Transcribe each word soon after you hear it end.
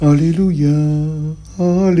Alleluia,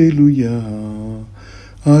 Alleluia,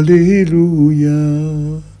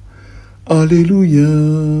 Alleluia,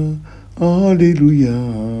 Alleluia,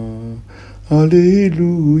 Alleluia,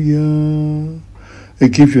 Alleluia. I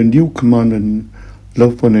give you a new commandment,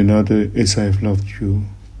 love one another as I have loved you.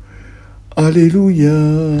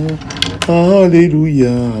 Alleluia,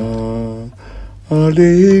 Alleluia,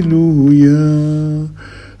 Alleluia.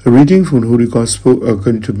 A reading from the Holy Gospel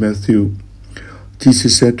according to Matthew.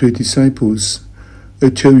 Jesus said to his disciples, I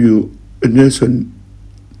tell you, unless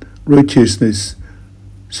righteousness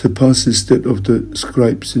surpasses that of the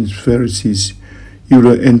scribes and Pharisees, you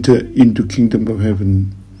will enter into the kingdom of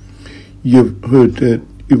heaven. You have heard that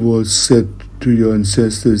it was said to your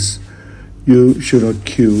ancestors, you shall not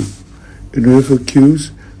kill, and whoever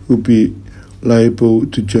kills will be liable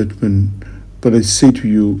to judgment. But I say to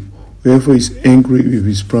you, whoever is angry with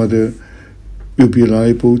his brother will be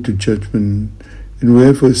liable to judgment, and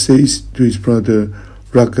whoever says to his brother,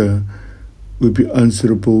 Raca, will be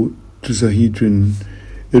answerable to Sanhedrin,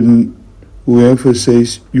 and whoever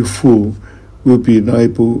says, you fool, will be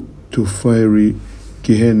liable to fiery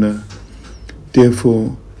Gehenna.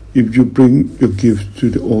 Therefore, if you bring your gift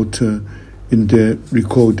to the altar and there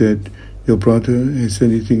recall that your brother has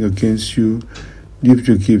anything against you, leave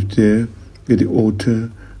your gift there at the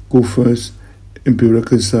altar, go first and be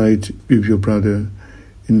reconciled with your brother,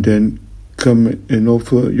 and then come and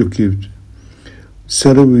offer your gift.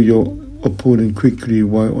 Settle with your opponent quickly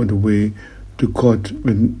while on the way to court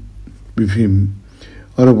with him.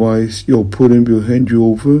 Otherwise, your opponent will hand you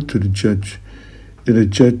over to the judge, and the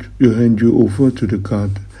judge will hand you over to the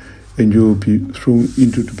guard, and you will be thrown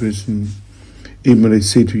into the prison. Amen, I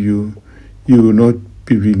say to you, you will not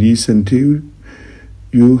be released until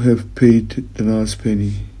you have paid the last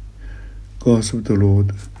penny. Gospel of the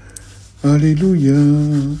Lord.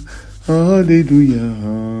 Alleluia,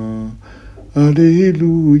 Alleluia,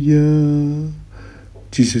 Alleluia.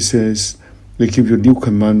 Jesus says, I give you a new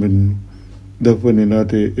commandment, love one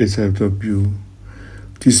another as I have loved you.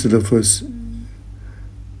 Jesus loves us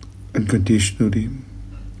unconditionally.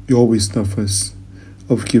 He always loves us,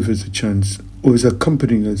 always gives us a chance, always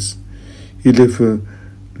accompanying us. He never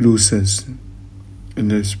loses us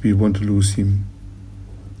unless we want to lose him.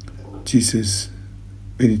 Jesus,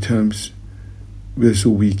 many times we are so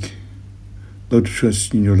weak, not to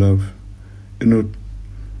trust in your love and not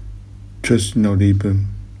trust in our neighbor.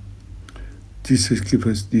 Jesus, give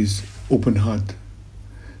us this open heart,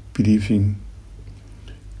 believing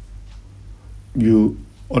you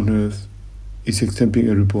on earth is accepting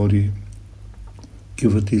everybody.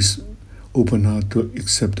 Give us this open heart to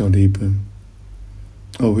accept our neighbor,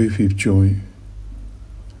 always with joy.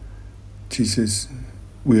 Jesus,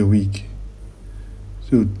 we are weak,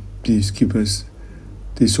 so please give us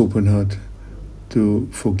this open heart to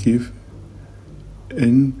forgive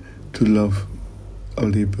and to love our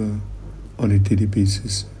neighbor on a daily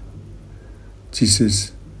basis.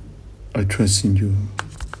 Jesus, I trust in you.